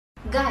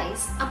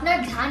Guys, अपना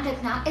ध्यान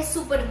रखना is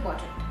super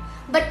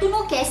important, but to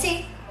know कैसे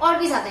और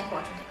भी ज्यादा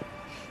इम्पोर्टेंट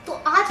है। तो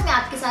आज मैं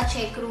आपके साथ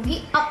शेयर करूंगी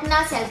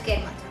अपना सेल्फ केयर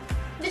मंत्र,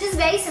 which is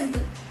very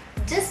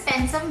simple. Just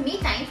spend some me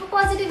time for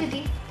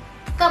positivity.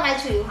 Come I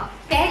show you how.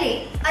 पहले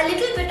a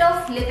little bit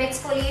of lip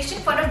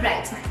exfoliation for a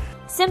bright smile.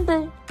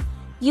 Simple.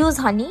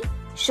 Use honey,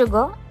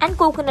 sugar and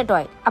coconut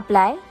oil.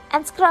 Apply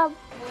and scrub.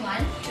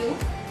 1, 2,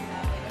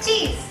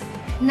 cheese.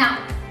 Now,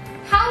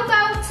 how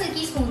about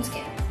silky smooth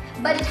skin?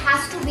 But it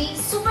has to be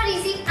super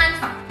easy and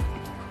fun.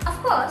 Of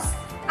course,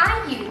 I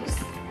use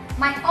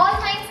my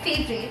all-time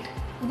favorite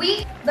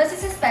wheat. बस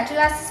इसे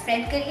spatula से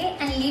spread करिए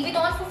and leave it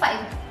on for 5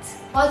 minutes.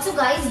 Also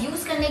guys,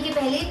 use करने के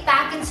पहले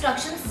pack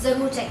instructions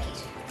जरूर check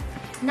कीजिए.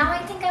 Now I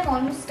think I'm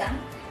almost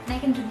done and I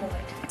can remove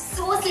it.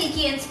 So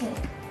silky and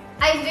smooth.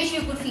 I wish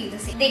you could feel the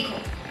same. देखो,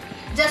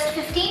 just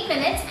 15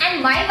 minutes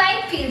and my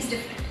vibe feels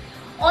different.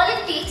 All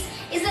it takes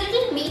is a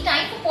little me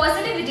time for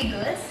positivity,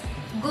 girls.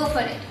 Go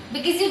for it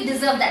because you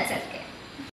deserve that self-care.